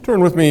Turn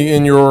with me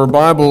in your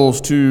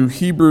Bibles to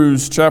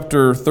Hebrews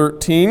chapter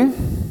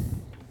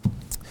 13.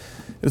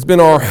 It's been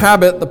our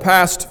habit the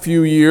past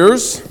few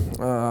years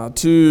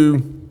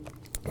to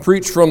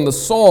preach from the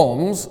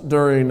Psalms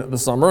during the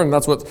summer, and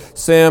that's what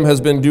Sam has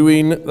been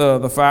doing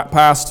the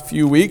past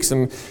few weeks.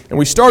 And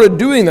we started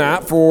doing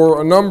that for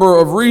a number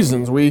of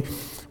reasons.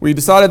 We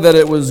decided that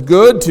it was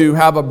good to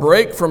have a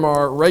break from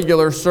our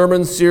regular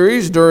sermon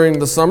series during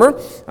the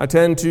summer. I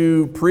tend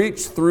to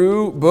preach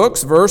through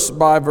books, verse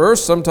by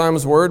verse,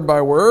 sometimes word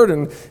by word,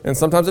 and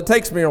sometimes it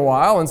takes me a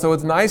while. And so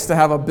it's nice to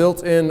have a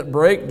built-in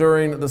break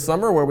during the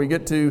summer where we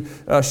get to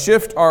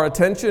shift our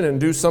attention and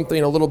do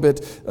something a little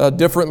bit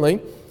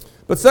differently.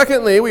 But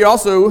secondly, we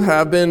also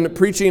have been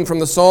preaching from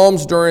the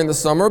Psalms during the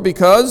summer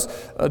because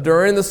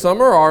during the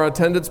summer our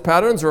attendance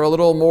patterns are a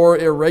little more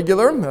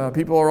irregular.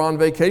 People are on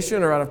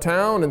vacation or out of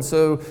town, and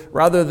so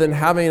rather than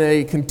having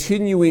a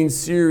continuing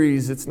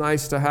series, it's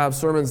nice to have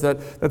sermons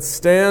that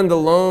stand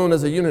alone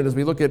as a unit as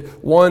we look at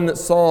one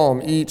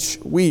psalm each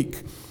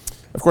week.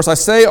 Of course, I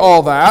say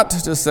all that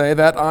to say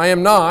that I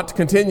am not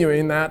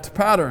continuing that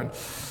pattern.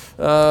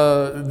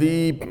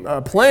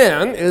 The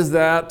plan is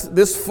that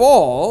this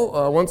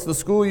fall, once the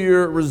school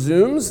year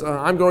resumes,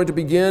 I'm going to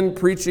begin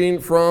preaching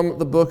from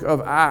the book of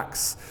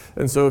Acts.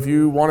 And so if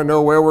you want to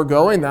know where we're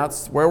going,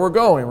 that's where we're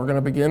going. We're going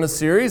to begin a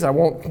series. I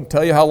won't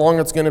tell you how long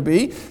it's going to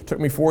be. It took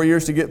me 4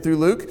 years to get through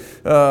Luke.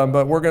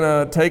 But we're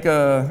going to take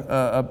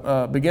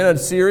begin a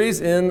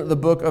series in the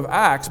book of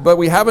Acts. But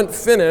we haven't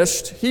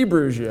finished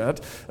Hebrews yet.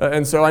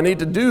 And so I need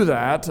to do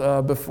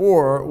that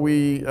before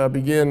we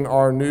begin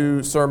our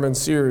new sermon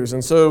series.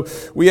 And so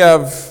we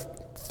have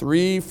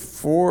 3,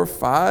 4,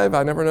 5,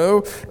 I never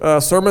know,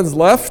 sermons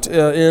left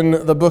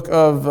in the book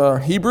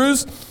of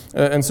Hebrews.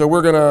 And so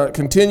we're going to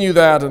continue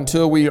that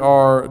until we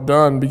are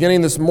done,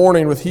 beginning this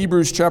morning with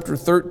Hebrews chapter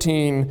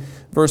 13,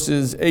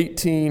 verses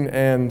 18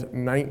 and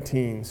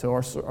 19. So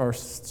our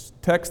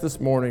text this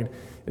morning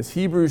is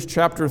Hebrews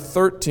chapter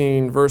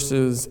 13,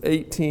 verses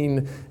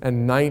 18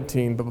 and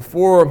 19. But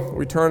before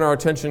we turn our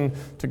attention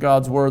to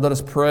God's word, let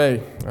us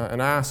pray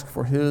and ask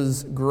for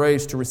His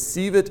grace to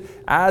receive it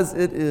as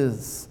it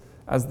is,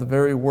 as the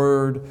very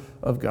word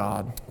of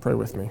God. Pray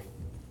with me.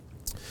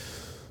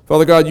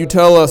 Father God, you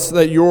tell us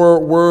that your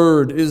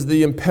word is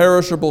the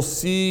imperishable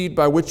seed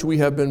by which we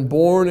have been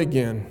born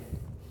again,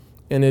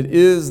 and it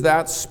is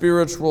that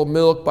spiritual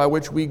milk by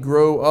which we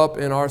grow up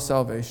in our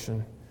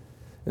salvation.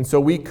 And so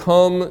we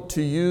come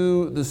to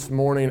you this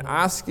morning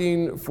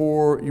asking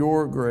for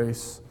your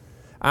grace,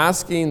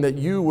 asking that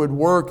you would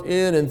work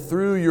in and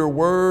through your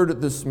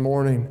word this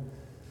morning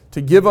to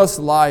give us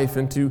life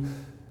and to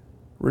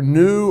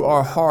renew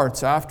our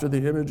hearts after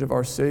the image of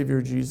our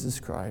Savior Jesus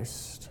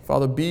Christ.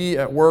 Father, be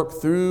at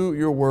work through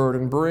your word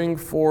and bring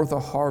forth a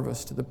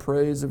harvest to the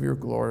praise of your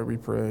glory, we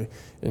pray.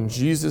 In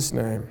Jesus'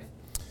 name,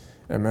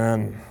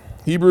 amen.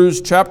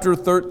 Hebrews chapter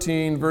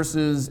 13,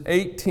 verses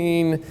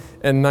 18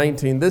 and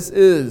 19. This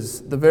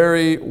is the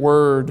very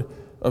word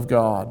of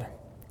God.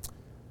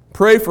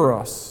 Pray for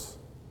us,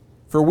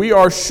 for we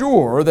are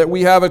sure that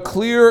we have a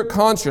clear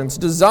conscience,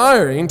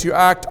 desiring to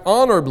act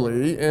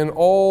honorably in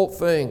all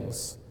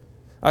things.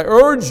 I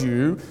urge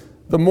you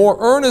the more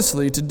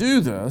earnestly to do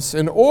this,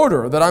 in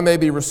order that I may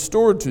be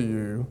restored to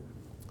you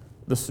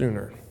the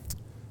sooner.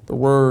 The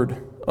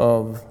word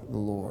of the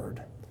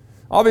Lord.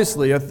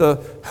 Obviously, at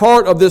the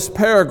heart of this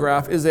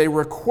paragraph is a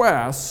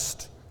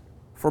request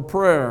for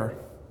prayer.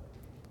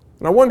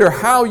 And I wonder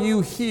how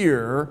you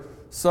hear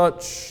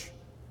such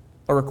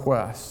a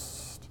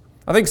request.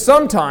 I think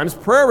sometimes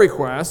prayer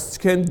requests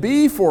can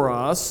be for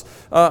us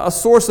a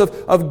source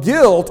of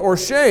guilt or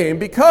shame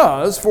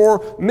because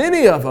for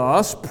many of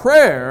us,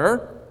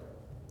 prayer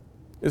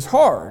is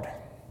hard.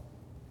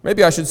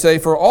 Maybe I should say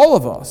for all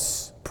of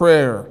us,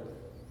 prayer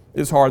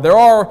is hard. There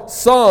are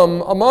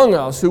some among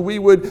us who we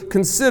would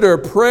consider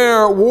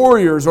prayer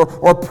warriors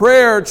or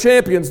prayer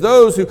champions,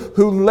 those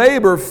who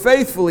labor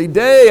faithfully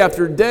day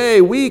after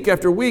day, week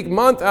after week,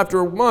 month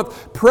after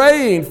month,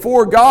 praying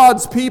for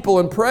God's people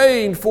and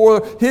praying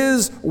for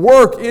His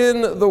work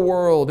in the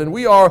world. And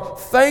we are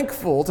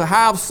thankful to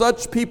have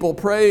such people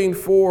praying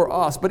for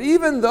us. But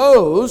even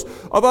those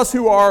of us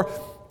who are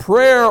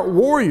prayer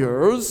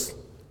warriors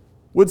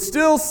would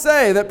still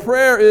say that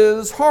prayer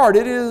is hard.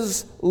 It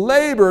is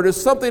labor. It is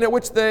something at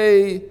which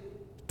they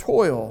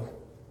toil.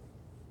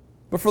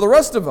 But for the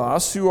rest of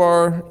us who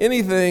are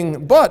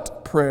anything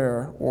but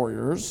prayer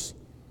warriors,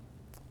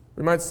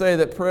 we might say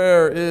that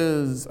prayer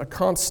is a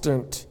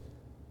constant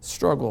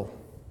struggle.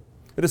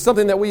 It is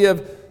something that we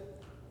have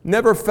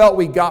never felt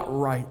we got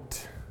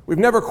right. We've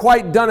never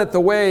quite done it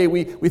the way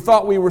we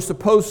thought we were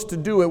supposed to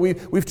do it.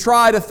 We've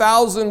tried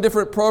 1,000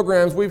 different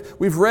programs.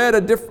 We've read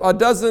a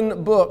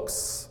dozen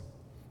books.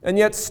 And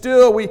yet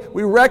still we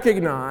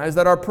recognize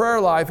that our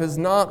prayer life is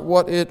not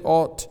what it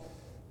ought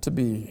to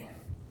be.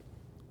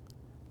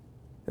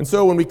 And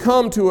so when we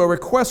come to a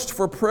request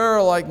for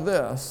prayer like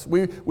this,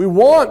 we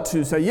want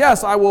to say,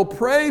 yes, I will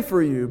pray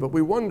for you, but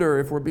we wonder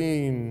if we're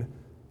being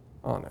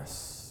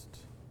honest.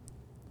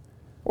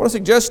 I want to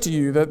suggest to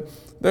you that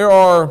there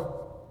are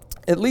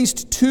at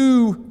least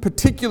two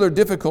particular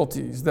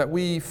difficulties that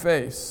we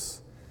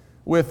face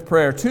with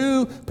prayer,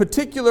 two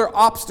particular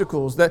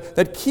obstacles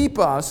that keep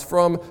us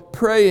from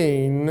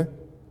praying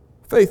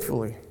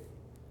faithfully.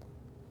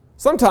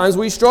 Sometimes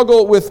we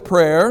struggle with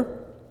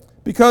prayer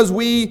because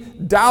we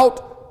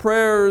doubt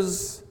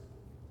prayer's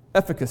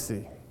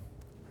efficacy.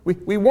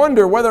 We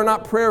wonder whether or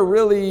not prayer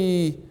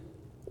really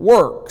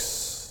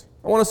works.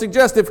 I want to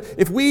suggest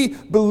if we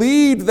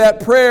believed that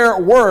prayer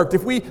worked,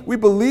 if we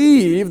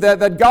believe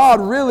that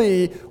God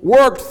really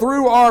worked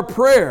through our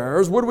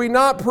prayers, would we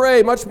not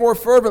pray much more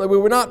fervently? We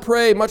would not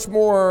pray much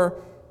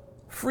more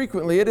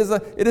frequently. It is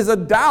a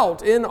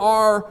doubt in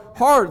our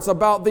hearts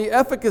about the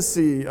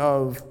efficacy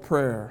of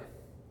prayer.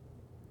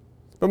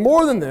 But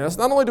more than this,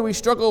 not only do we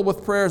struggle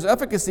with prayer's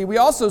efficacy, we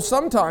also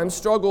sometimes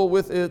struggle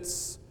with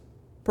its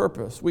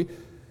purpose.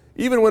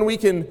 Even when we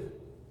can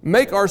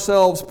make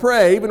ourselves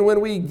pray, even when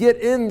we get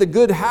in the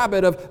good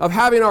habit of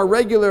having our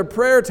regular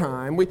prayer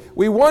time,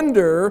 we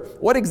wonder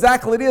what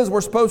exactly it is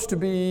we're supposed to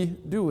be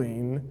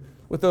doing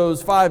with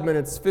those 5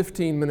 minutes,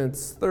 15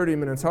 minutes, 30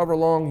 minutes, however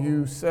long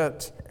you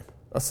set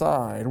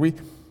aside.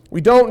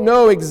 We don't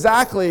know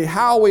exactly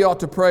how we ought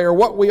to pray or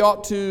what we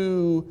ought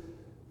to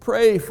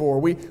pray for.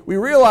 We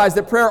realize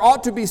that prayer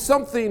ought to be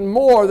something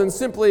more than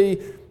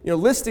simply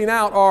listing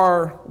out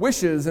our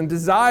wishes and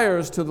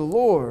desires to the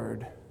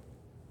Lord.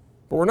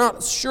 But we're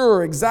not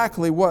sure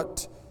exactly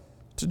what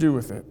to do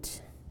with it.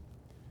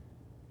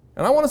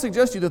 And I want to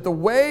suggest to you that the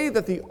way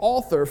that the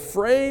author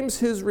frames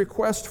his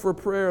request for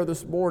prayer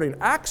this morning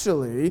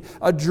actually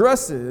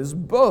addresses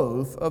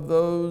both of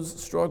those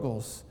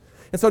struggles.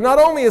 And so not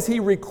only is he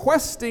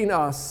requesting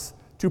us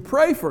to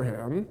pray for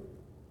him,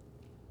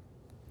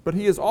 but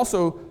he is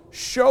also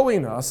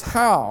showing us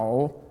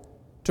how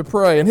to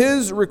pray. In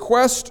his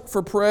request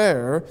for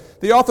prayer,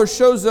 the author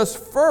shows us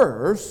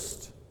first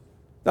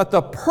that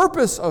the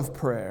purpose of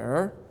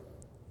prayer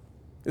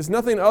is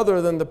nothing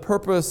other than the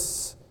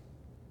purpose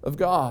of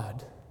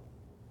God.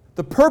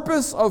 The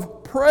purpose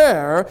of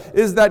prayer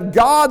is that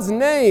God's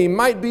name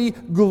might be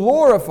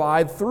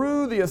glorified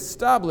through the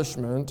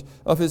establishment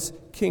of his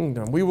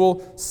kingdom. We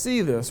will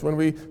see this when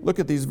we look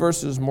at these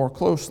verses more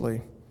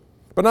closely.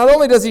 But not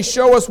only does he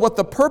show us what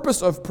the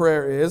purpose of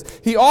prayer is,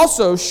 he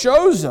also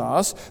shows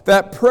us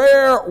that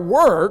prayer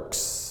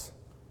works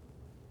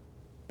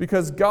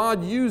because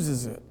God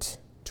uses it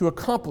to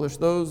accomplish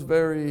those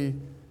very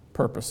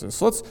purposes.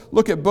 So let's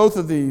look at both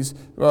of these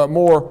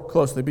more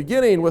closely,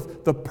 beginning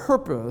with the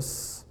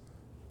purpose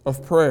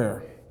of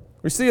prayer.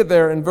 We see it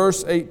there in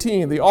verse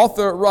 18. The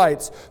author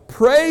writes,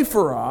 "Pray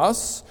for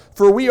us,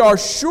 for we are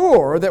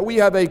sure that we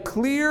have a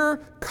clear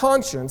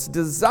conscience,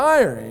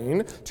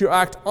 desiring to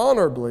act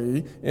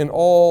honorably in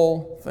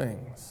all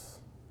things."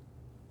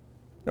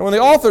 Now, when the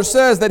author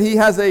says that he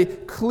has a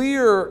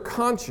clear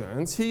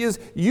conscience, he is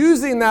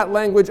using that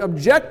language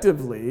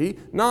objectively,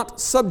 not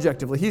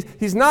subjectively.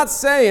 He's not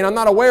saying, I'm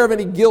not aware of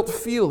any guilt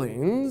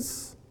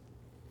feelings.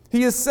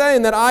 He is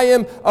saying that I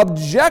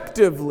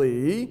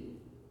objectively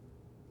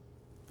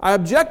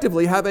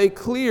have a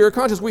clear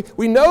conscience.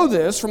 We know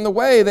this from the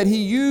way that he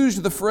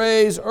used the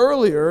phrase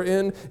earlier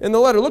in the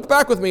letter. Look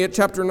back with me at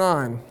chapter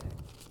 9.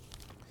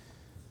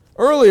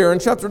 Earlier in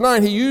chapter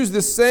 9, he used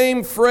this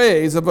same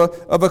phrase of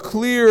a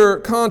clear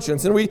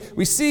conscience. And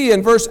we see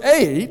in verse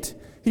 8,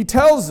 he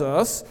tells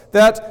us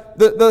that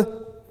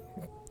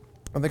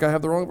I think I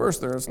have the wrong verse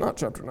there. It's not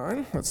chapter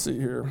 9. Let's see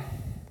here.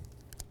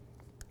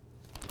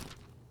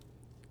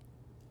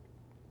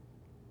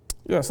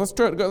 Yes, let's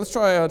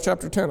try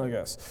chapter 10, I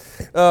guess.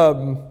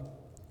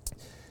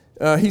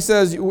 He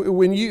says,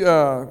 "When you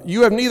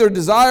have neither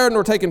desired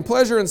nor taken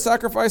pleasure in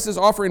sacrifices,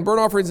 offering burnt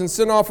offerings and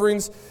sin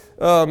offerings."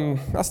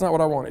 That's not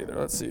what I want either.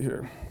 Let's see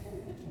here.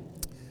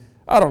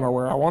 I don't know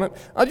where I want it.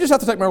 I just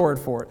have to take my word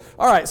for it.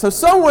 All right, so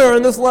somewhere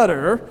in this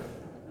letter,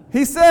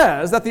 he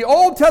says that the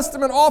Old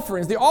Testament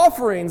offerings, the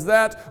offerings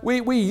that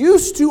we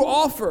used to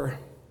offer,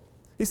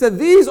 he said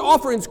these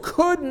offerings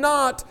could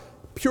not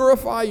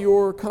purify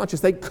your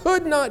conscience. They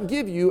could not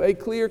give you a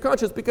clear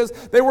conscience because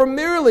they were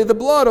merely the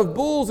blood of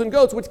bulls and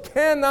goats, which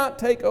cannot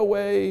take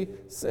away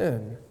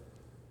sin.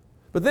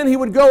 But then he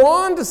would go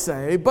on to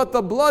say, but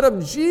the blood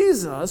of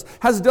Jesus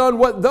has done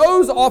what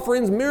those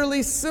offerings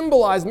merely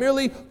symbolized,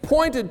 merely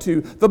pointed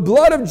to. The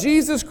blood of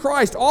Jesus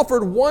Christ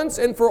offered once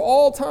and for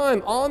all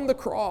time on the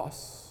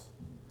cross.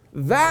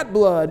 That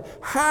blood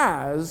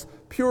has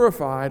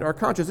purified our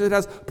conscience. It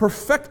has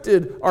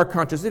perfected our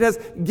conscience. It has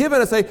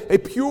given us a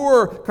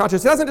pure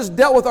conscience. It hasn't just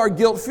dealt with our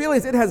guilt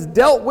feelings, it has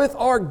dealt with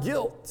our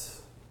guilt.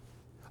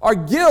 Our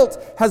guilt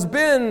has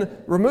been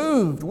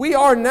removed. We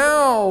are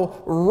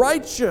now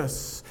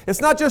righteous.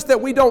 It's not just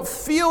that we don't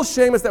feel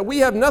shame, it's that we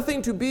have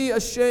nothing to be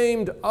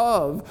ashamed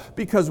of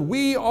because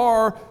we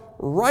are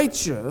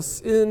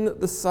righteous in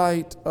the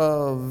sight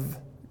of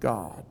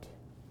God.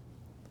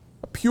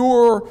 A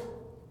pure,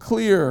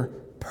 clear,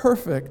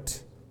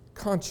 perfect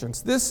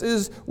conscience. This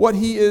is what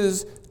he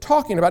is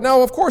talking about.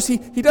 Now, of course, he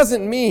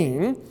doesn't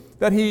mean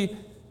that he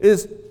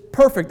is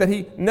perfect, that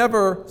he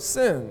never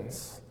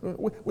sins.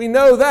 We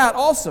know that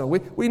also.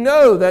 We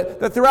know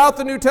that throughout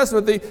the New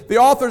Testament, the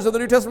authors of the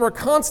New Testament are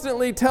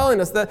constantly telling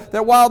us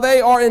that while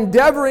they are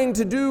endeavoring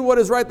to do what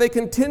is right, they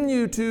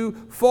continue to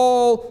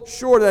fall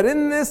short. That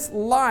in this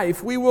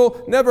life, we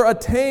will never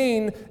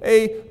attain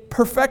a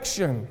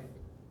perfection.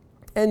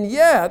 And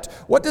yet,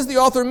 what does the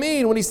author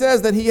mean when he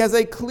says that he has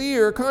a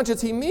clear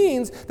conscience? He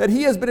means that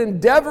he has been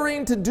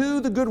endeavoring to do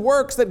the good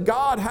works that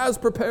God has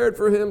prepared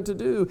for him to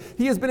do.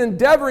 He has been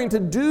endeavoring to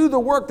do the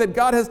work that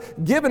God has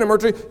given him, or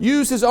to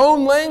use his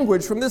own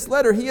language from this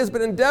letter, he has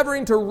been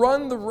endeavoring to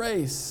run the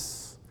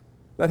race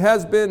that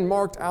has been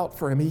marked out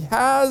for him. He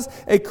has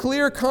a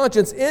clear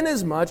conscience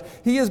inasmuch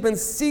he has been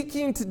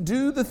seeking to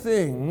do the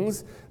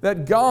things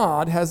that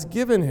God has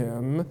given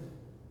him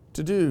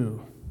to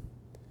do.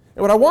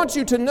 And what I want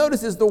you to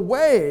notice is the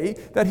way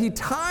that he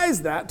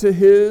ties that to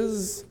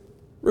his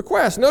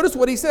request. Notice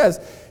what he says.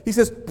 He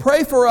says,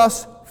 pray for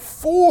us,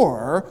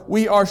 for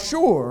we are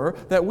sure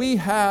that we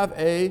have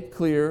a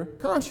clear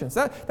conscience.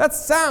 That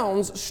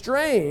sounds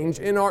strange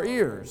in our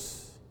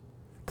ears.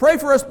 Pray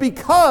for us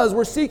because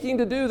we're seeking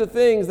to do the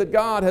things that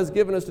God has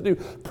given us to do.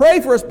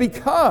 Pray for us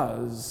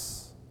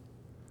because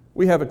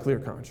we have a clear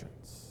conscience.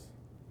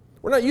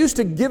 We're not used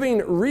to giving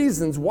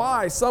reasons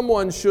why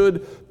someone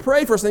should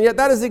pray for us, and yet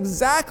that is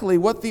exactly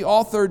what the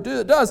author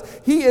does.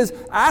 He is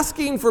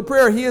asking for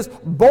prayer. He is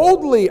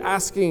boldly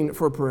asking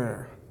for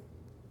prayer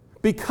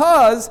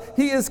because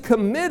he is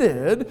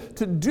committed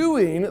to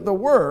doing the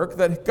work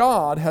that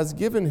God has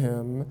given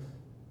him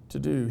to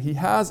do. He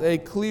has a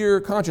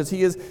clear conscience.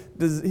 He is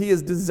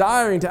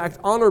desiring to act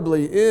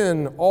honorably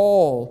in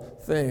all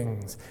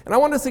things. And I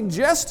want to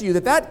suggest to you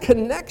that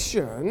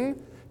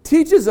connection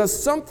teaches us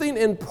something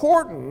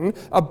important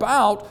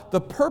about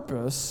the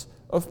purpose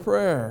of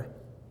prayer.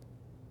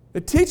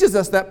 It teaches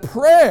us that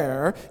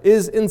prayer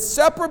is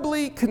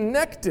inseparably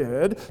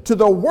connected to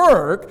the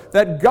work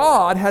that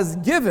God has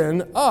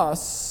given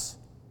us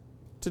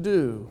to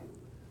do.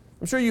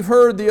 I'm sure you've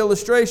heard the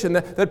illustration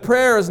that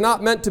prayer is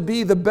not meant to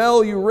be the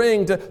bell you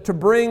ring to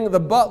bring the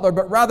butler,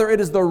 but rather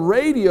it is the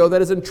radio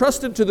that is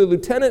entrusted to the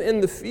lieutenant in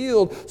the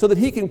field so that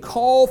he can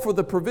call for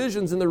the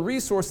provisions and the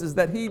resources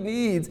that he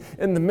needs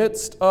in the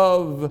midst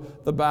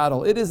of the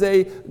battle. It is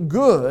a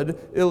good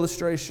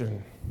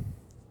illustration.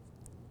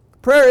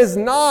 Prayer is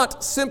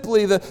not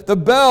simply the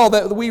bell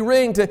that we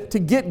ring to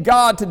get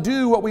God to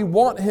do what we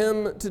want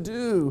Him to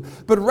do,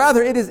 but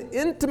rather it is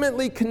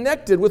intimately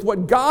connected with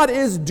what God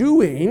is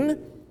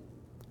doing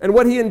and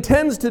what He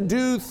intends to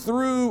do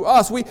through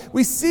us.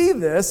 We see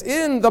this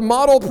in the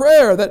model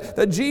prayer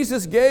that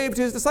Jesus gave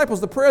to His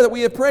disciples, the prayer that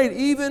we have prayed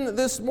even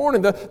this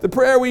morning, the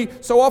prayer we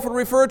so often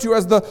refer to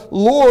as the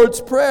Lord's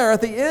Prayer.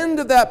 At the end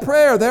of that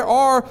prayer, there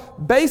are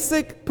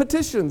basic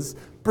petitions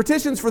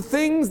for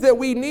things that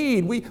we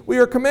need. We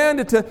are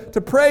commanded to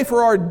pray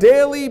for our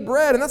daily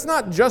bread. And that's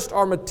not just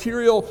our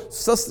material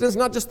sustenance,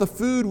 not just the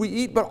food we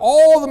eat, but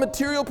all the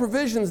material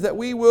provisions that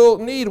we will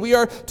need. We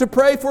are to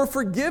pray for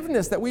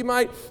forgiveness, that we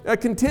might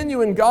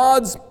continue in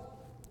God's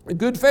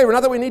good favor.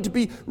 Not that we need to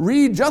be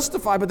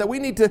re-justified, but that we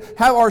need to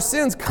have our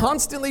sins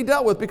constantly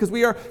dealt with because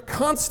we are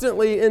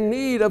constantly in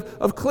need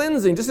of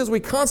cleansing. Just as we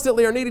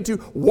constantly are needing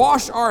to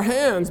wash our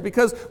hands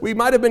because we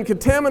might have been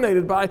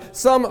contaminated by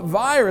some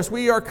virus,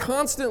 we are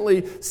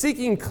constantly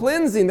seeking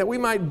cleansing that we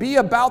might be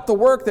about the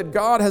work that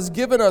God has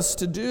given us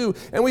to do.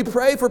 And we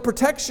pray for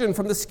protection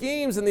from the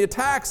schemes and the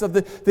attacks of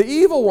the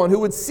evil one who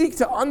would seek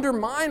to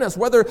undermine us,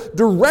 whether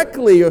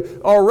directly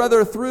or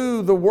rather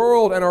through the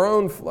world and our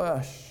own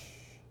flesh.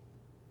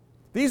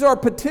 These are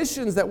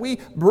petitions that we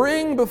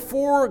bring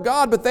before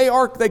God, but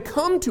they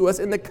come to us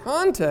in the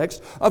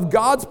context of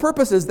God's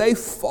purposes. They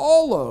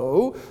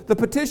follow the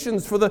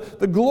petitions for the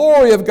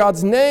glory of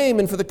God's name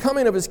and for the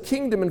coming of His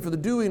kingdom and for the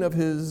doing of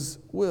His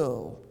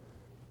will.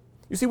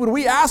 You see, when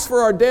we ask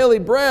for our daily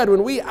bread,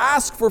 when we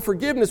ask for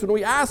forgiveness, when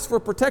we ask for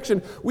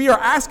protection, we are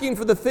asking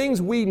for the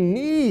things we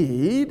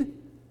need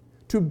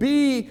to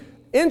be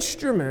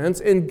instruments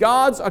in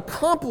God's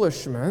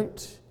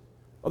accomplishment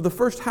of the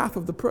first half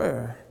of the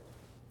prayer.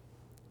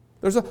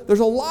 There's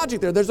a logic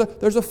there. There's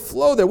a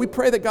flow there. We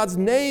pray that God's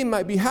name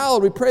might be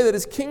hallowed. We pray that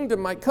His kingdom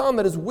might come,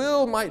 that His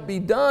will might be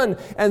done.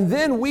 And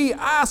then we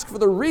ask for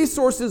the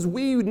resources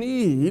we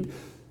need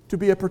to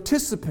be a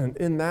participant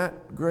in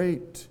that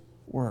great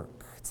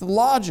work. It's the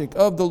logic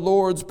of the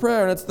Lord's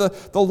Prayer, and it's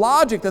the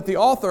logic that the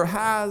author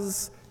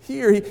has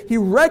here. He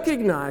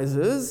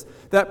recognizes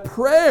that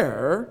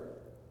prayer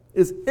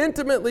is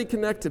intimately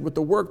connected with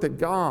the work that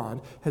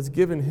God has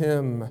given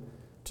him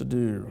to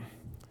do.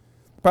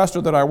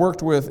 Pastor that I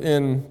worked with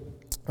in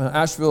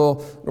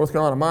Asheville, North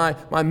Carolina,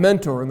 my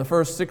mentor in the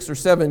first 6 or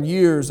 7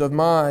 years of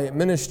my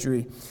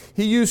ministry,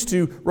 he used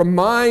to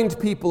remind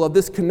people of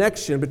this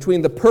connection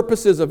between the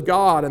purposes of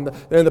God and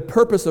the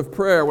purpose of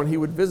prayer when he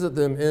would visit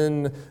them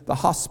in the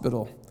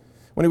hospital.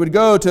 When he would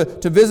go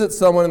to visit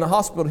someone in the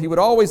hospital, he would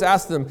always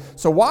ask them,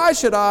 "So why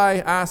should I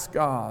ask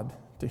God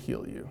to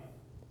heal you?"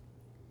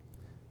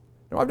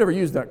 Now, I've never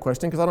used that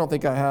question because I don't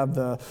think I have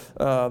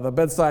the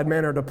bedside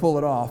manner to pull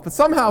it off, but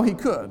somehow he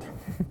could.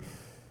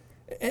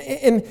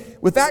 And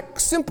with that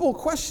simple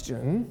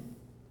question,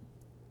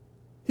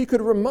 he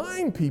could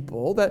remind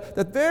people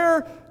that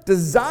their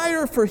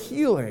desire for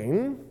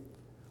healing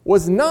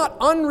was not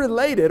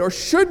unrelated, or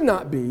should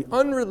not be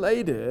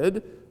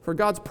unrelated, for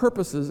God's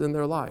purposes in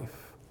their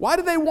life. Why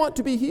do they want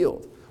to be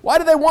healed? Why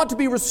do they want to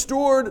be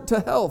restored to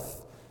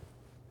health?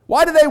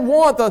 Why do they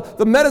want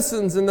the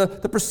medicines and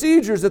the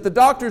procedures that the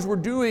doctors were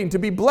doing to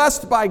be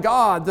blessed by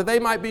God, that they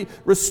might be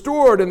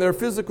restored in their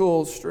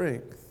physical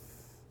strength?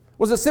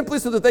 Was it simply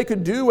so that they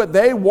could do what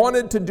they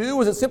wanted to do?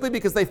 Was it simply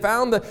because they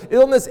found the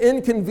illness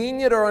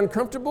inconvenient or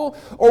uncomfortable?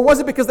 Or was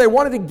it because they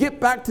wanted to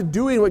get back to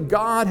doing what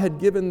God had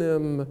given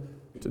them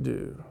to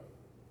do?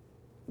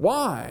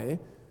 Why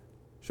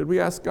should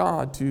we ask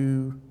God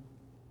to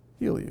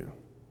heal you?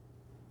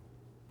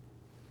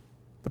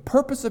 The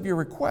purpose of your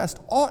request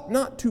ought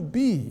not to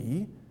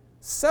be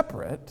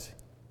separate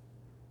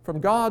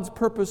from God's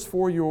purpose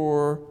for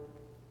your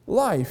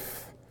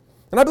life.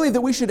 And I believe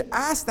that we should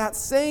ask that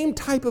same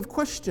type of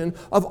question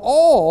of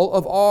all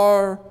of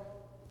our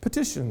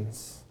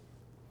petitions.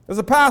 As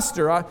a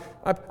pastor, I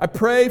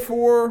pray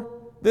for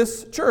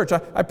this church.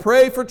 I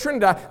pray for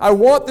Trinity. I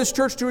want this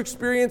church to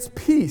experience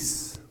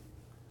peace.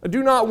 I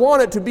do not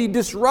want it to be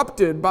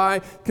disrupted by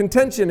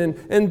contention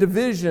and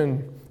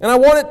division. And I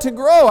want it to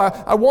grow.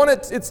 I want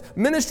its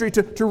ministry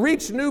to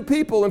reach new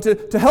people and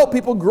to help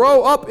people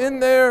grow up in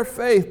their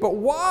faith. But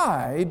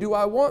why do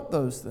I want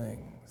those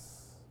things?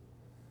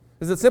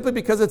 Is it simply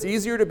because it's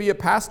easier to be a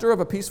pastor of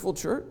a peaceful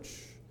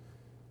church?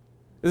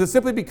 Is it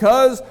simply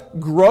because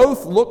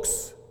growth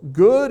looks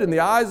good in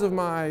the eyes of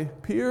my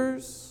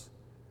peers?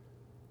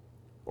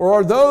 Or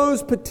are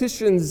those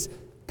petitions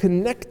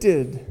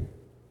connected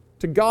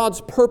to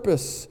God's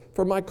purpose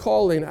for my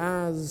calling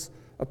as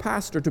a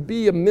pastor, to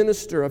be a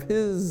minister of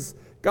His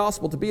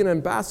gospel, to be an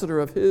ambassador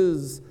of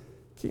His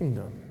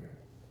kingdom?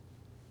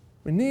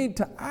 We need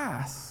to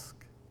ask.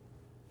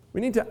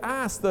 We need to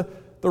ask the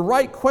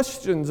right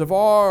questions of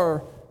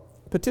our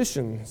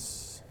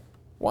petitions.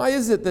 Why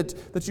is it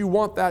that you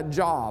want that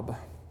job?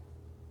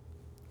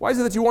 Why is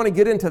it that you want to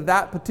get into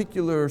that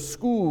particular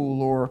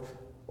school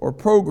or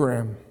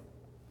program?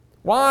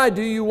 Why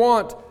do you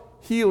want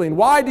healing?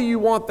 Why do you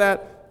want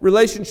that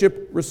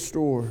relationship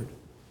restored?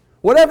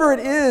 Whatever it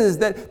is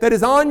that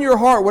is on your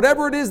heart,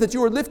 whatever it is that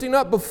you are lifting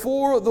up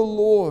before the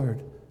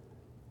Lord,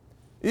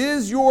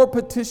 is your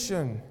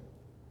petition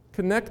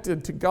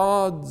connected to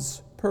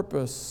God's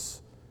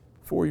purpose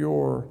for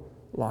your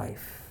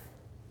life?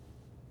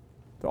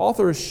 The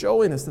author is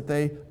showing us that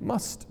they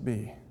must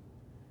be.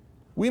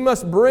 We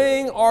must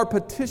bring our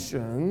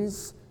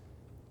petitions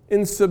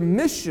in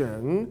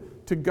submission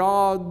to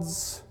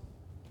God's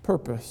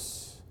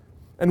purpose.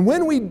 And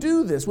when we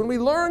do this, when we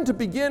learn to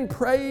begin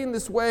praying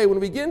this way, when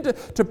we begin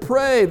to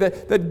pray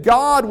that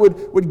God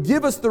would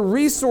give us the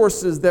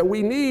resources that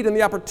we need and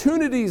the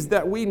opportunities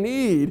that we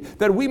need,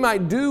 that we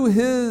might do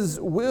His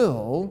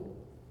will,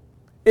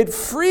 it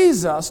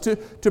frees us to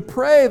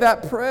pray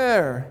that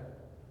prayer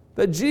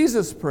that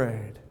Jesus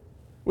prayed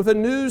with a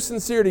new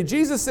sincerity.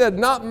 Jesus said,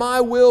 "Not my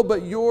will,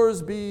 but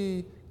yours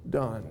be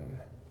done."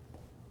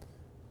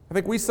 I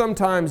think we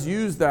sometimes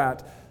use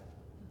that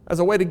as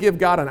a way to give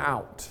God an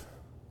out.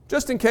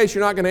 Just in case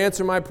you're not going to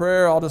answer my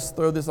prayer, I'll just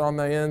throw this on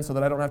the end so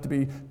that I don't have to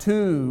be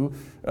too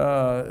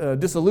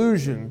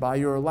disillusioned by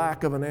your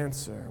lack of an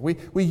answer.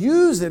 We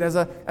use it as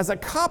a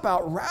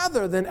cop-out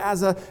rather than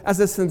as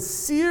a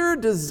sincere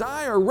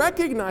desire,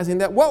 recognizing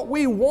that what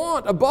we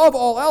want above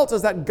all else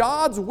is that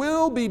God's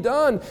will be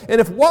done. And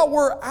if what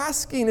we're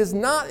asking is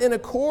not in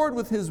accord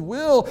with His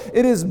will,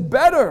 it is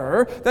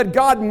better that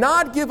God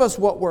not give us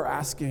what we're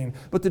asking,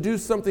 but to do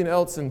something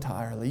else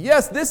entirely.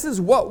 Yes, this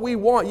is what we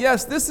want.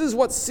 Yes, this is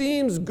what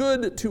seems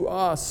good to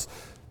us.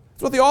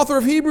 That's what the author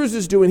of Hebrews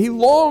is doing. He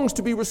longs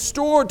to be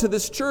restored to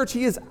this church.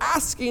 He is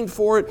asking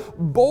for it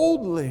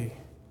boldly.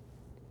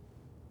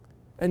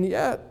 And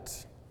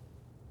yet,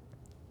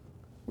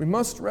 we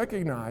must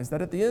recognize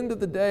that at the end of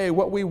the day,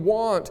 what we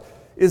want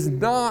is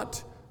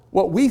not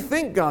what we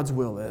think God's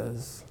will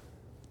is,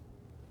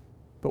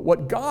 but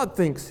what God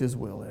thinks His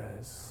will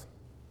is.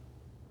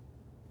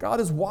 God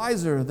is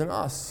wiser than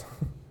us.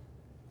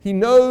 He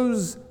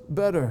knows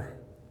better.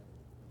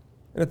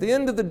 And at the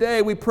end of the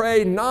day, we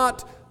pray,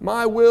 not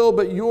my will,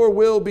 but your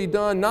will be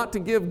done, not to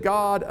give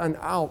God an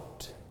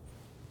out,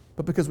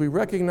 but because we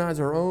recognize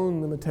our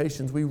own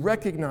limitations. We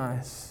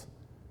recognize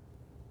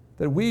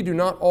that we do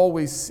not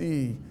always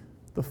see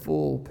the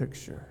full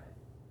picture.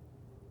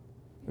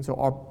 And so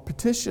our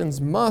petitions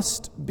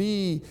must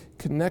be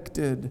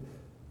connected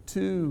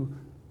to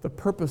the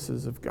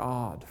purposes of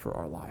God for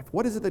our life.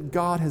 What is it that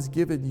God has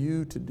given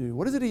you to do?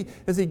 What is it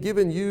has He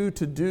given you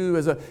to do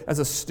as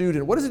a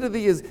student? What is it that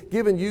He has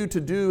given you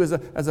to do as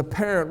a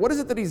parent? What is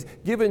it that He's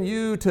given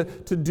you to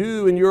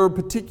do in your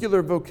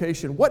particular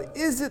vocation? What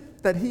is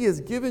it that He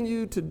has given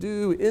you to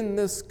do in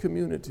this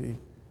community?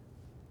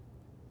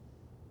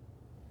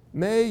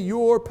 May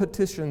your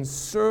petitions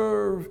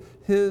serve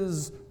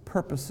His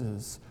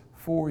purposes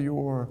for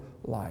your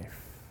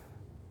life.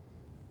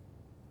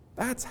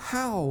 That's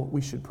how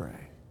we should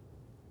pray.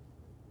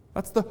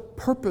 That's the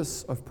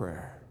purpose of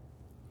prayer.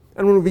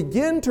 And when we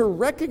begin to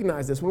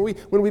recognize this, when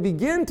we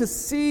begin to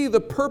see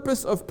the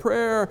purpose of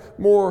prayer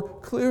more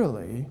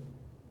clearly,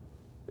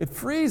 it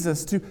frees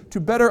us to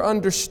better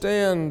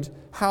understand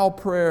how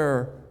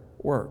prayer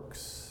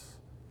works.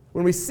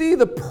 When we see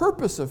the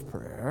purpose of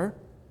prayer,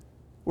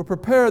 we're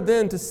prepared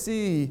then to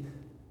see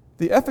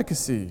the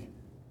efficacy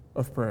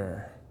of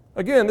prayer.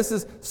 Again, this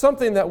is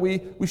something that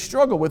we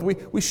struggle with.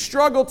 We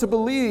struggle to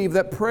believe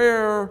that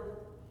prayer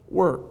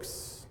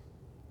works.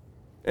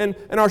 And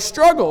our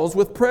struggles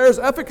with prayer's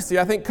efficacy,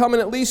 I think, come in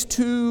at least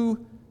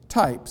two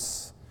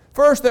types.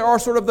 First, there are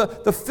sort of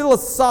the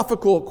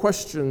philosophical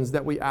questions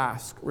that we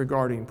ask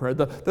regarding prayer,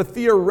 the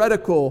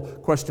theoretical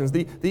questions,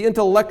 the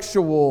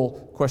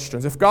intellectual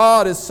questions. If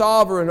God is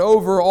sovereign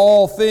over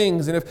all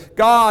things, and if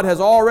God has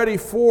already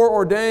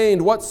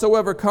foreordained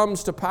whatsoever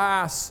comes to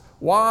pass,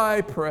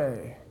 why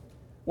pray?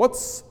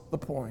 What's the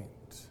point?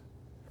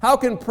 How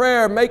can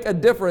prayer make a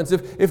difference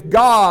if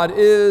God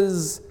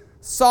is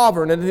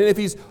sovereign and if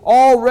He's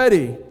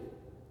already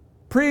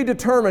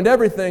predetermined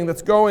everything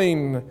that's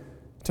going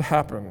to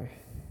happen?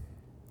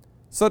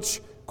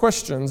 Such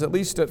questions, at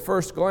least at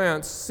first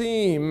glance,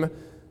 seem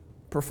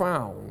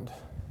profound.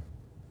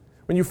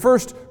 When you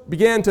first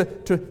began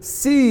to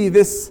see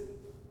this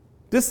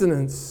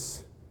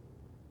dissonance,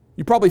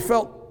 you probably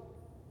felt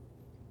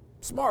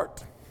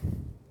smart.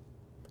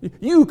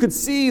 You could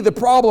see the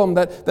problem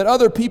that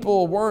other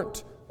people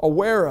weren't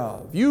aware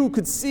of. You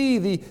could see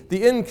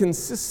the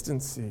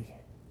inconsistency.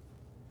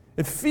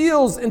 It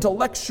feels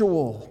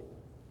intellectual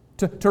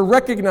to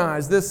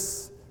recognize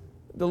this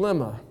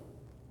dilemma.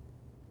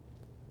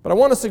 But I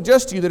want to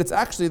suggest to you that it's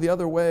actually the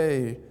other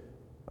way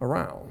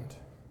around.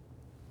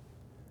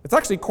 It's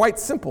actually quite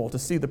simple to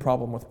see the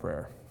problem with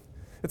prayer.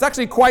 It's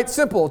actually quite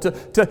simple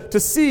to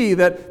see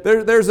that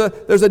there's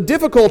a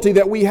difficulty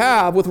that we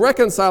have with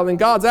reconciling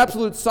God's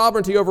absolute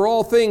sovereignty over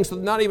all things so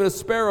that not even a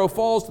sparrow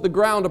falls to the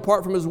ground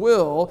apart from His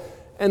will,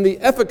 and the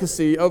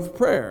efficacy of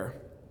prayer.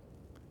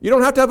 You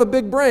don't have to have a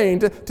big brain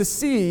to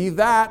see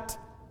that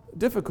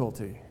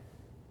difficulty.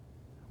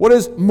 What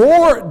is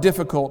more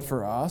difficult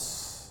for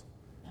us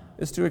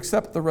is to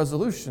accept the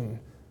resolution,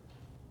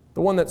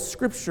 the one that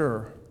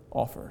Scripture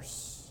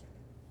offers.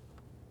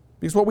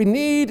 Because what we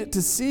need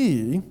to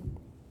see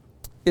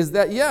is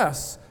that,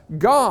 yes,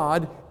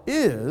 God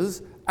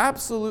is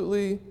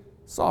absolutely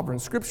sovereign.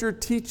 Scripture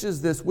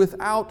teaches this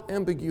without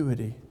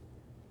ambiguity.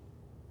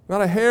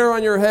 Not a hair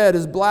on your head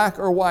is black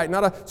or white.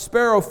 Not a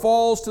sparrow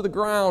falls to the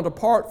ground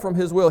apart from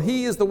His will.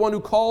 He is the one who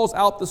calls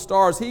out the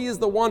stars. He is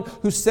the one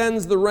who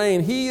sends the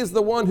rain. He is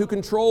the one who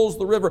controls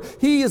the river.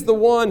 He is the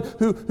one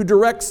who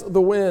directs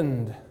the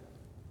wind.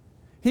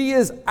 He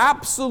is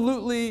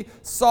absolutely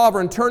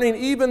sovereign, turning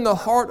even the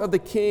heart of the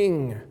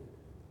king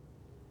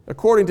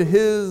according to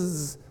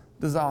His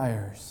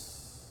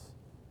desires.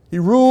 He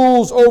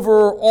rules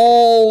over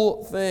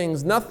all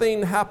things.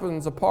 Nothing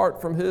happens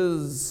apart from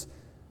His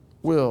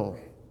will.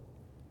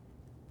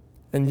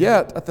 And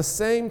yet, at the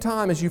same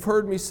time, as you've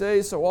heard me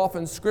say so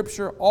often,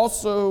 Scripture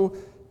also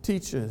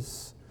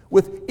teaches,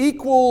 with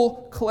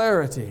equal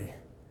clarity,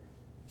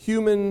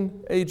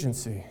 human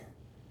agency.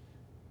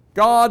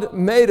 God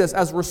made us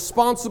as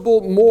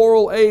responsible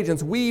moral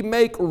agents. We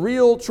make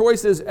real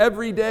choices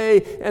every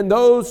day, and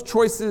those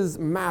choices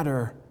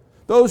matter.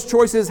 Those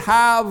choices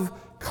have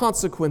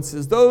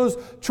consequences. Those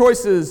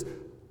choices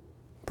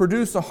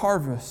produce a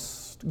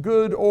harvest,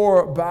 good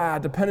or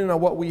bad, depending on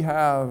what we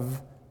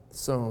have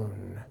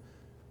sown.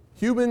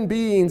 Human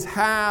beings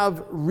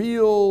have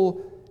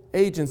real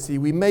agency.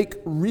 We make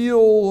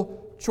real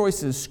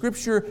choices.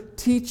 Scripture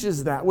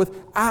teaches that with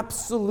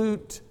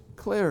absolute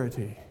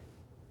clarity.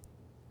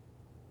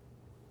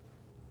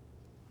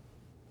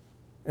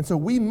 And so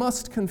we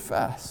must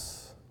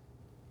confess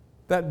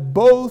that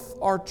both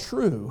are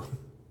true,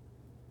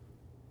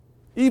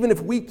 even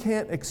if we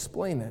can't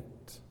explain it.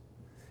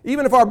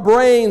 Even if our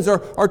brains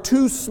are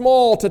too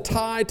small to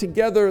tie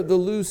together the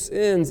loose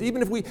ends,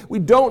 even if we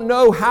don't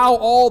know how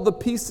all the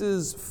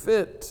pieces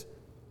fit.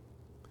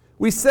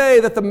 We say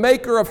that the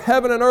Maker of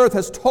heaven and earth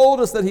has told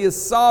us that He is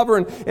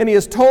sovereign, and He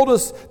has told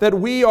us that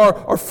we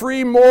are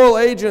free moral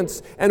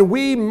agents, and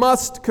we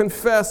must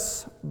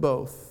confess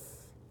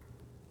both.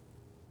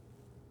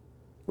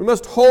 We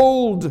must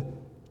hold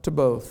to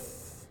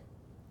both.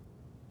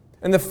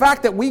 And the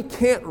fact that we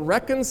can't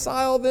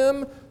reconcile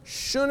them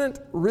shouldn't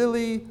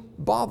really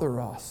bother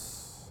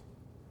us.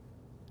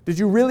 Did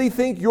you really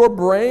think your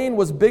brain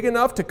was big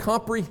enough to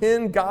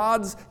comprehend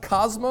God's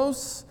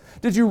cosmos?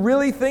 Did you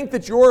really think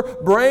that your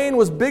brain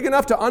was big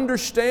enough to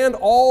understand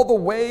all the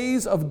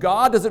ways of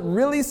God? Does it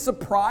really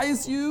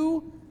surprise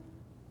you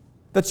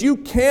that you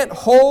can't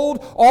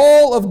hold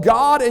all of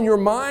God in your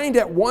mind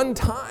at one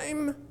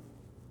time?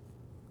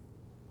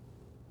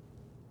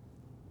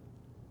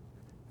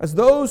 As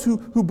those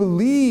who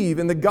believe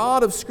in the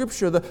God of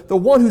Scripture, the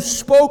one who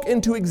spoke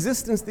into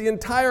existence the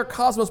entire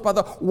cosmos by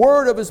the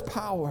word of His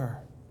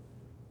power,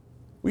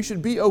 we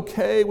should be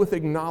okay with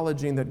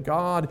acknowledging that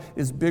God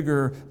is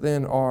bigger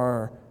than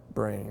our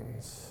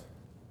brains.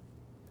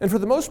 And for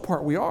the most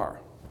part, we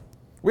are.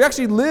 We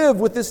actually live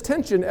with this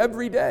tension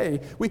every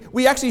day.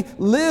 We actually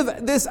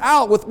live this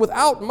out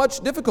without much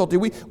difficulty.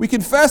 We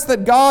confess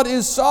that God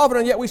is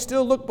sovereign, and yet we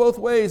still look both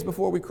ways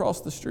before we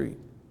cross the street.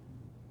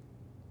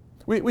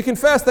 We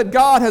confess that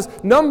God has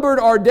numbered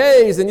our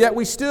days, and yet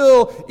we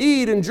still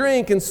eat and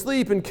drink and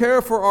sleep and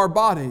care for our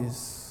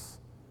bodies.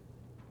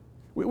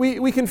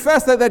 We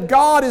confess that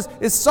God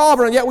is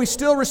sovereign, and yet we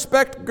still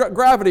respect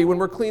gravity when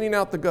we're cleaning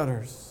out the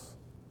gutters.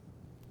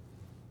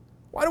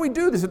 Why do we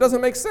do this? It doesn't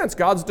make sense.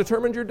 God's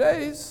determined your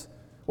days.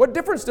 What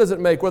difference does it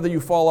make whether you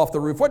fall off the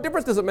roof? What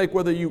difference does it make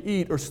whether you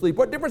eat or sleep?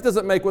 What difference does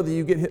it make whether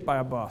you get hit by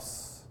a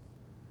bus?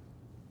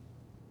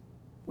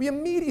 We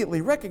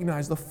immediately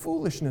recognize the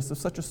foolishness of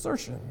such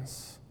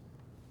assertions.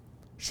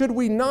 Should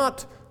we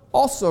not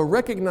also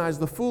recognize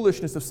the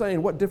foolishness of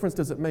saying, what difference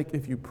does it make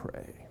if you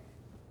pray?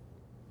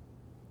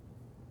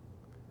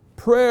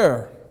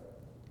 Prayer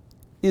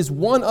is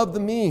one of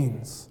the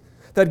means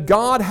that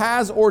God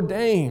has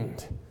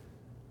ordained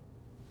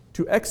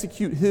to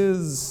execute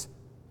His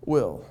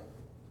will.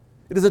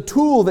 It is a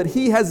tool that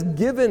He has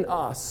given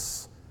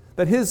us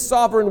that His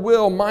sovereign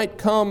will might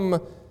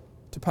come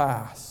to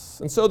pass.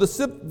 And so the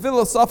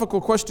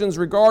philosophical questions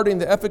regarding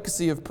the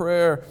efficacy of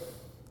prayer,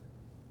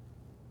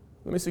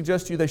 let me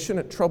suggest to you, they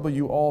shouldn't trouble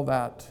you all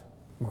that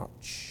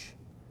much.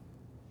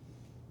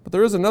 But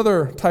there is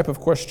another type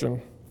of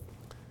question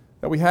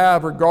that we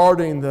have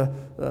regarding the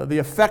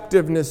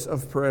effectiveness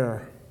of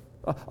prayer,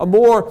 a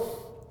more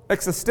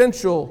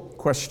existential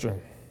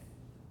question.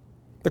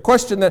 The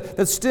question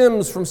that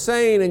stems from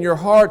saying in your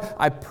heart,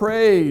 I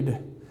prayed,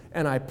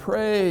 and I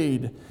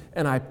prayed,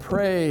 and I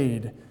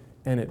prayed,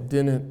 and it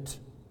didn't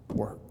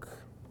work.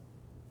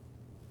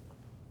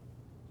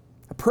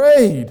 I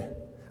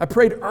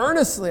prayed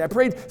earnestly, I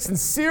prayed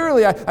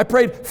sincerely, I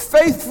prayed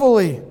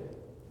faithfully,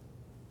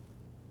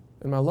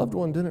 and my loved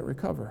one didn't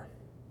recover.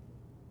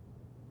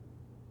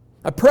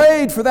 I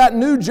prayed for that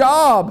new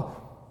job,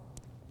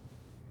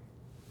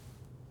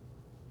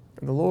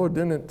 and the Lord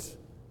didn't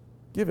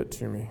give it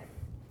to me.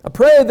 I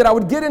prayed that I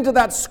would get into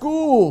that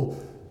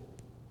school,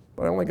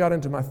 but I only got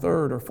into my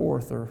third or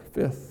fourth or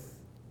fifth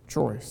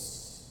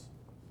choice.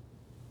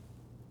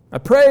 I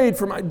prayed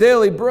for my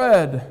daily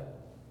bread,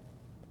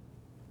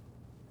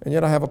 and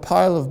yet I have a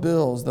pile of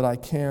bills that I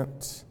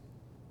can't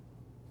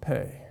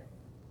pay.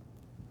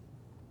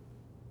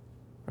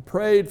 I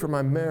prayed for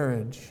my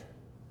marriage,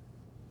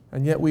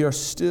 and yet we are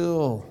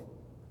still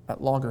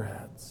at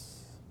loggerheads.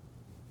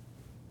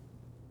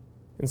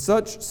 In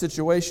such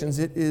situations,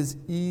 it is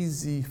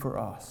easy for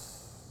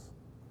us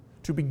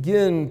to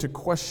begin to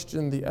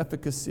question the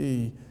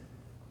efficacy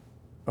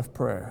of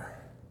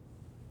prayer.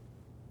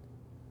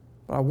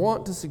 But I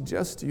want to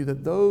suggest to you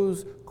that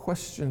those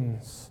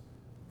questions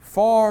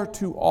far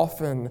too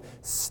often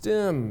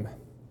stem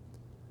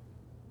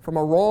from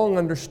a wrong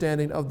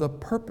understanding of the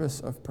purpose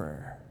of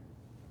prayer.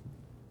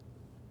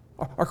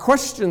 Our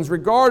questions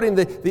regarding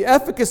the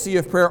efficacy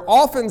of prayer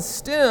often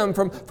stem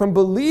from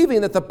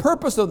believing that the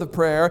purpose of the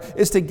prayer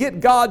is to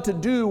get God to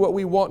do what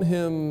we want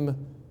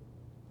Him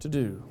to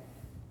do.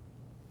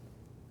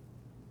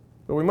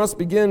 But we must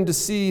begin to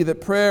see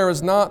that prayer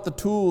is not the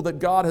tool that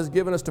God has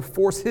given us to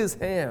force His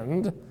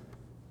hand.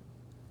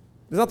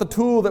 It's not the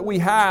tool that we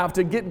have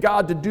to get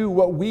God to do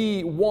what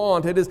we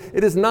want. It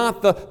is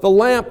not the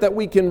lamp that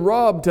we can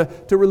rub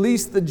to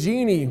release the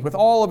genie with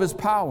all of his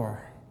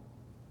power.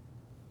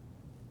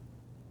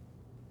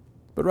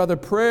 But rather,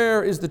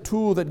 prayer is the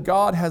tool that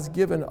God has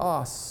given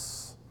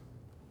us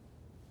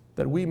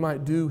that we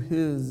might do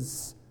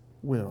His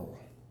will.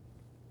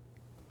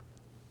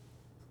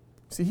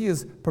 See, He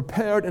has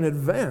prepared in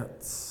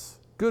advance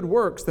good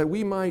works that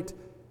we might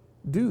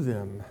do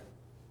them.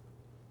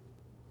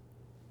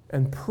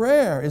 And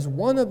prayer is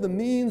one of the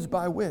means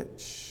by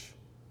which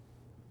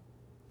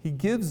He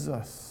gives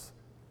us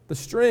the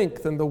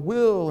strength and the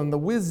will and the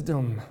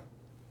wisdom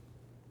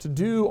to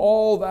do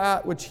all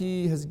that which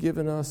He has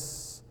given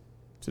us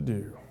to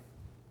do.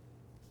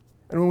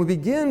 And when we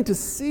begin to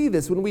see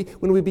this, when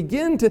we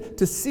begin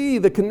to see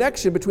the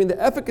connection between the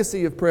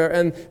efficacy of prayer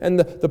and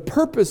the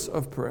purpose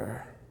of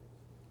prayer,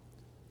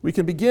 we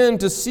can begin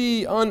to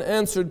see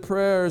unanswered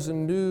prayers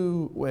in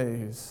new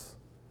ways.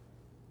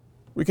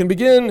 We can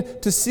begin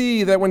to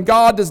see that when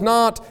God does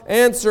not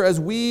answer as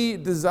we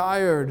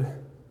desired,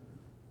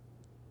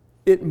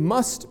 it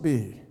must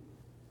be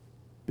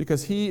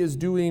because He is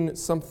doing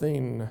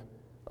something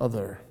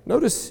other.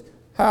 Notice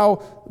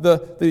how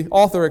the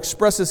author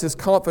expresses his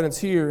confidence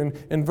here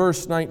in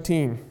verse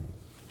 19.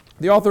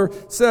 The author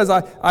says,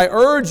 I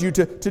urge you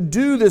to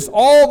do this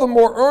all the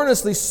more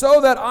earnestly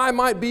so that I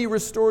might be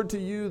restored to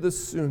you the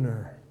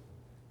sooner.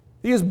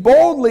 He is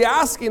boldly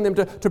asking them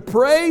to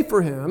pray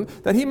for him,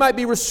 that he might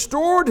be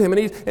restored to him.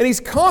 And he's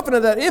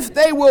confident that if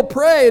they will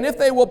pray, and if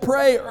they will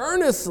pray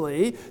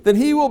earnestly, then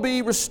he will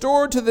be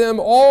restored to them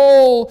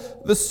all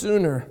the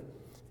sooner.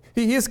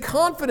 He is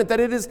confident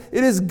that it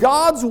is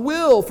God's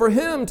will for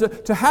him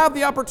to have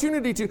the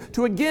opportunity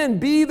to again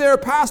be their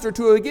pastor,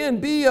 to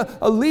again be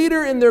a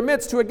leader in their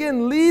midst, to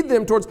again lead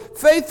them towards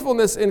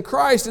faithfulness in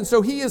Christ. And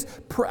so he is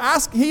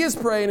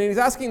praying, and he's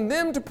asking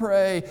them to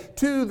pray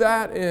to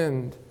that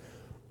end.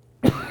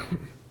 But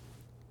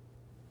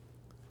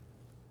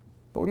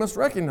we must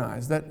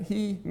recognize that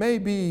he may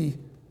be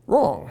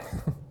wrong.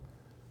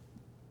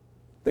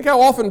 Think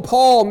how often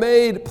Paul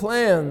made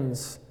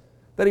plans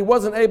that he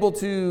wasn't able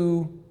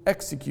to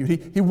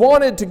execute. He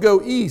wanted to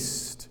go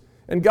east,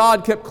 and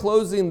God kept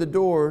closing the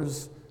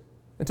doors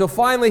until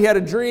finally he had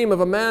a dream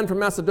of a man from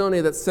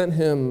Macedonia that sent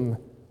him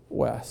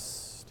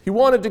west. He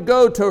wanted to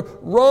go to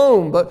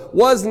Rome, but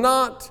was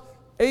not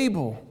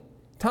able.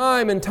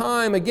 Time and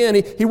time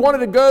again. He wanted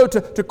to go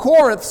to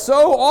Corinth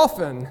so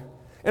often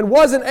and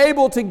wasn't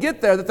able to get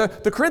there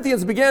that the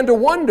Corinthians began to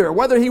wonder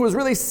whether he was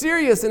really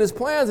serious in his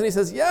plans. And he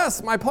says,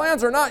 yes, my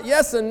plans are not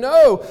yes and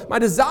no. My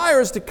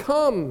desire is to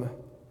come.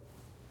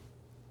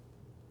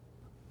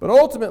 But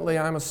ultimately,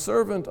 I'm a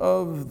servant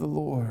of the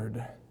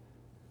Lord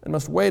and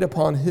must wait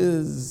upon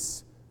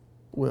His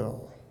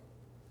will.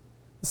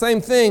 The same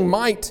thing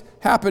might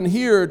happen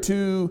here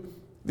to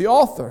the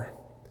author.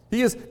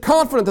 He is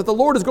confident that the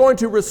Lord is going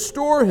to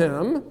restore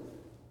him,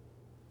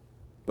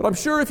 but I'm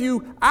sure if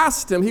you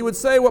asked him, he would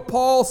say what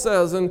Paul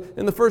says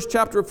in the first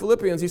chapter of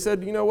Philippians. He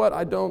said, you know what,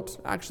 I don't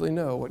actually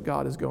know what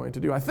God is going to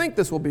do. I think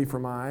this will be for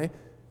my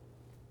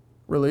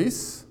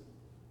release.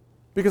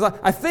 Because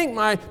I think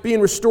my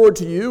being restored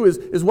to you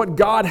is what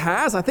God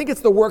has. I think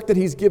it's the work that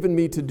He's given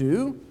me to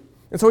do.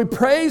 And so he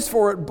prays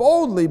for it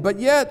boldly, but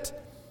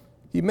yet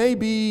he may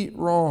be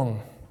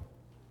wrong.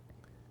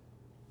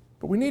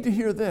 But we need to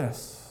hear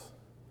this.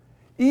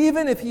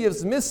 Even if he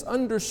has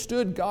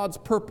misunderstood God's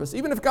purpose,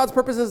 even if God's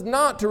purpose is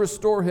not to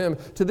restore him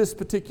to this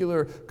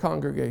particular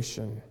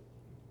congregation,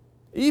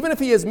 even if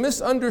he has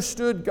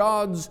misunderstood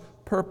God's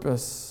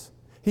purpose,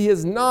 he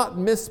has not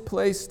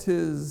misplaced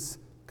his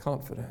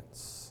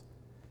confidence.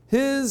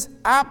 His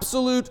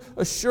absolute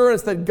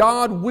assurance that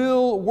God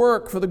will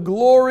work for the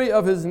glory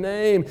of His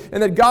name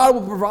and that God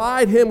will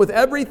provide him with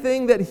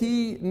everything that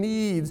he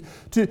needs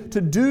to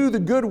do the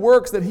good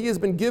works that he has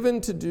been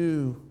given to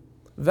do.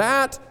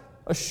 That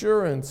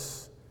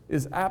assurance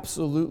is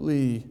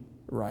absolutely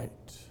right.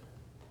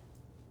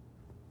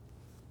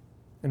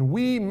 And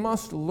we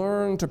must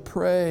learn to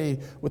pray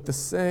with the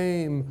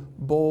same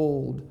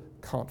bold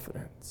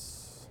confidence.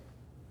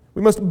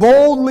 We must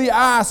boldly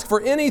ask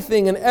for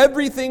anything and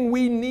everything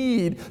we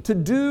need to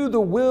do the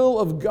will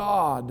of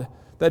God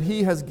that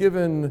He has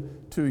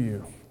given to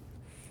you.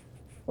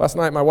 Last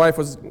night my wife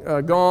was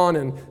gone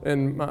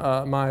and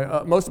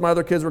most of my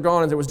other kids were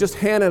gone, and it was just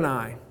Hannah and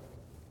I.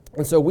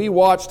 And so we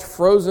watched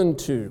Frozen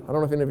 2. I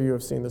don't know if any of you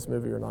have seen this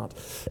movie or not,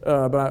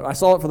 but I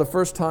saw it for the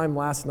first time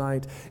last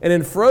night. And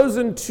in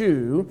Frozen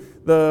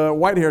 2, the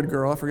white-haired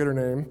girl, I forget her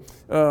name,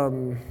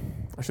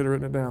 I should have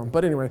written it down.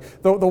 But anyway,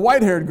 the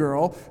white-haired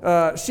girl,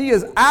 she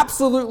is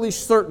absolutely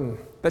certain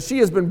that she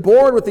has been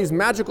born with these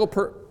magical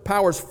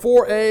powers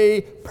for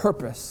a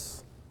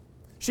purpose.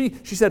 She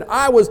said,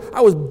 I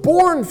was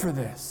born for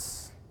this.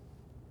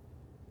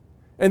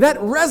 And that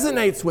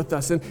resonates with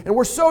us, and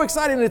we're so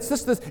excited. And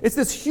it's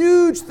this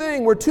huge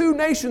thing where two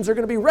nations are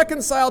going to be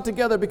reconciled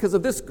together because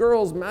of this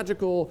girl's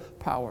magical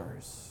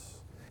powers.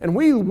 And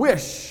we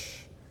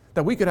wish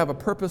that we could have a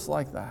purpose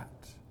like that.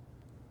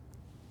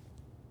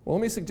 Well,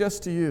 let me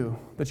suggest to you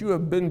that you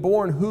have been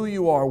born who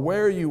you are,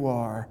 where you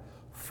are,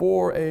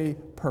 for a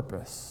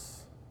purpose.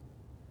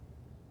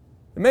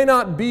 It may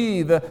not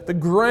be the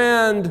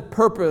grand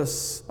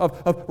purpose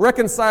of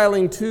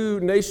reconciling two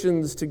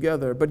nations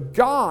together, but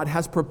God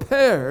has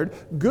prepared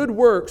good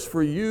works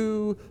for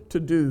you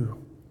to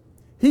do.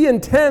 He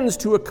intends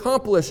to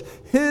accomplish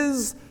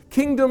His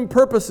kingdom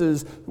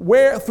purposes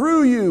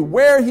through you,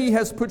 where He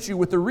has put you,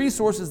 with the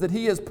resources that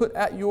He has put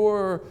at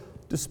your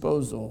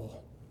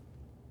disposal.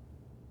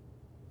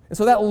 And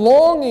so that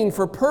longing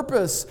for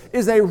purpose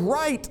is a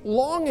right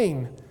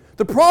longing.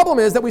 The problem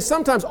is that we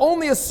sometimes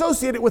only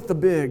associate it with the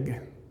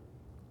big.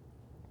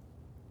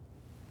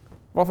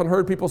 I've often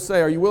heard people say,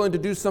 are you willing to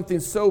do something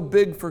so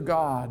big for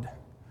God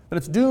that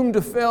it's doomed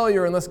to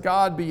failure unless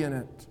God be in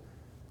it?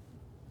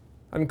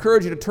 I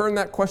encourage you to turn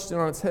that question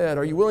on its head.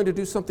 Are you willing to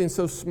do something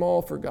so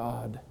small for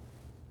God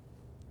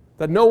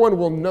that no one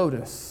will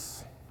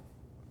notice,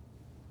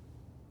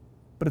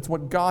 but it's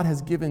what God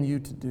has given you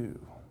to do?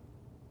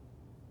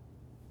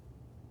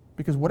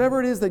 Because whatever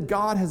it is that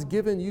God has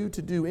given you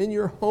to do in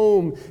your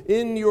home,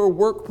 in your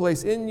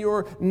workplace, in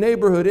your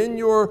neighborhood, in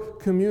your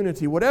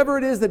community, whatever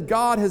it is that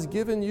God has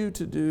given you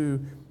to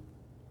do,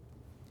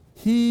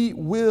 He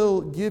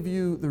will give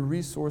you the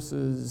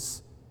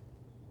resources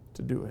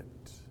to do it.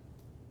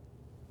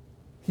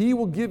 He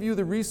will give you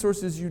the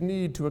resources you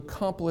need to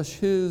accomplish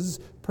His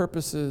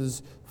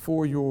purposes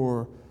for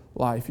your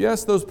life.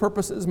 Yes, those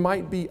purposes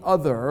might be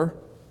other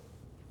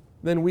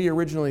than we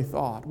originally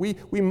thought. We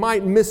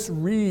might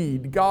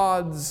misread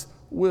God's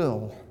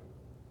will.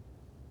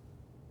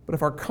 But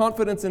if our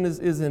confidence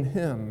is in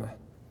Him,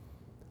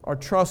 Our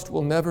trust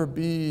will never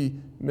be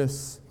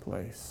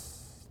misplaced.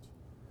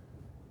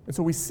 And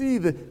so we see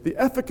the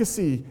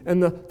efficacy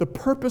and the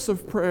purpose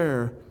of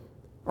prayer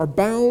are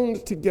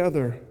bound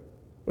together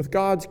with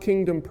God's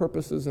kingdom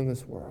purposes in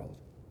this world.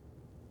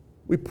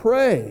 We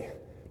pray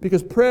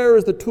because prayer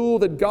is the tool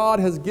that God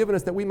has given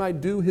us that we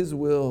might do His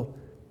will.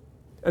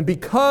 And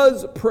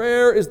because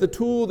prayer is the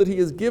tool that He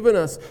has given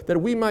us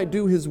that we might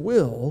do His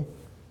will,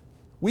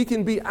 we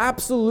can be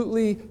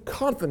absolutely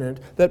confident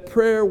that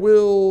prayer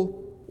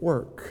will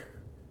work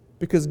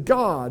because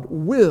God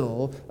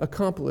will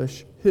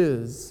accomplish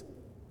His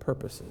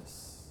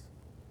purposes.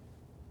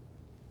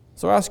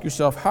 So ask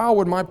yourself, how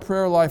would my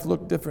prayer life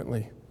look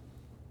differently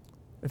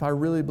if I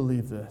really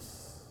believe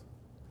this?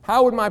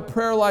 How would my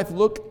prayer life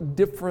look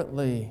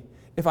differently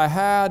if I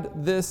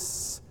had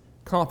this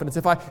confidence?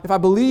 If I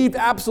believed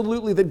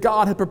absolutely that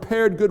God had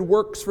prepared good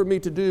works for me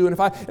to do, and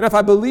if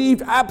I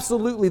believed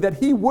absolutely that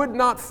He would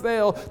not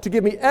fail to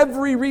give me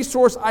every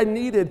resource I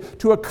needed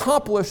to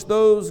accomplish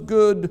those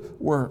good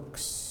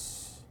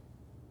works,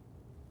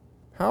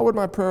 how would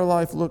my prayer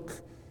life look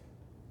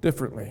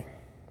differently?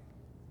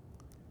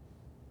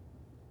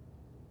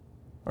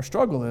 Our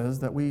struggle is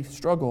that we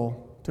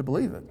struggle to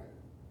believe it.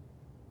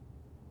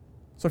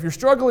 So if you're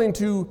struggling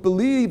to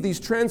believe these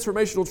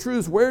transformational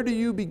truths, where do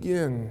you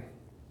begin?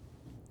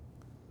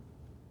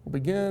 We'll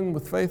begin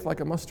with faith like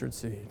a mustard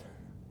seed.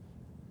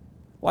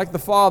 Like the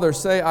Father,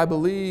 say, I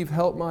believe,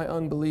 help my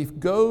unbelief.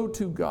 Go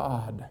to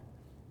God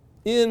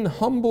in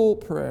humble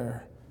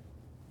prayer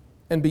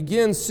and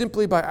begin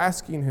simply by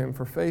asking Him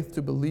for faith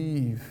to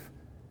believe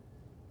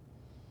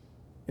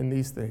in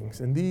these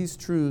things, in these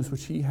truths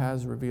which He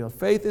has revealed.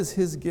 Faith is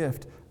His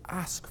gift.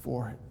 Ask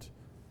for it.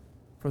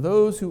 For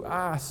those who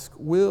ask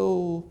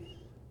will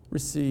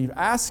receive.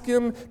 Ask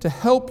Him to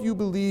help you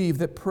believe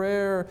that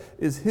prayer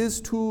is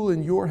His tool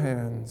in your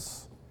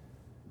hands,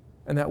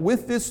 and that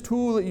with this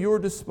tool at your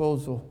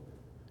disposal,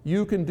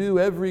 you can do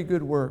every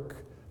good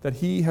work that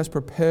He has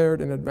prepared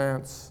in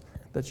advance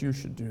that you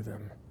should do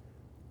them.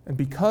 And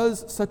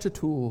because such a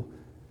tool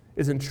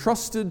is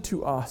entrusted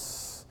to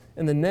us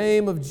in the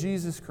name of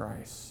Jesus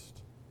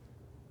Christ,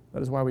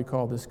 that is why we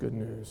call this good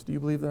news. Do you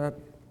believe that?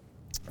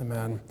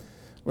 Amen.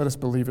 Let us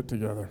believe it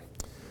together.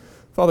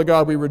 Father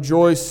God, we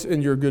rejoice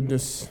in your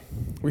goodness.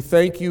 We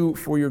thank you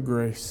for your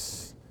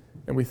grace,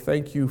 and we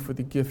thank you for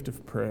the gift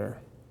of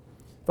prayer.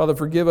 Father,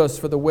 forgive us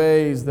for the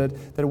ways that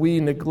we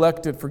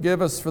neglect it.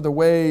 Forgive us for the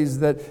ways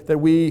that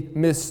we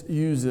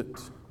misuse it.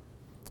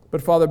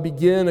 But Father,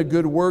 begin a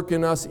good work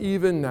in us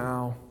even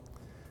now,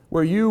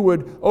 where you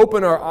would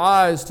open our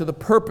eyes to the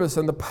purpose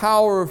and the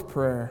power of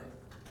prayer,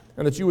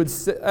 and that you would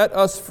set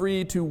us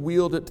free to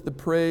wield it to the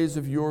praise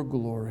of your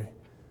glory.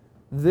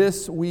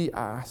 This we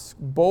ask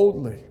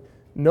boldly,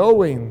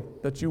 knowing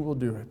that you will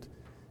do it.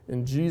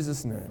 In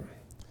Jesus' name,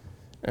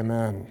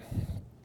 amen.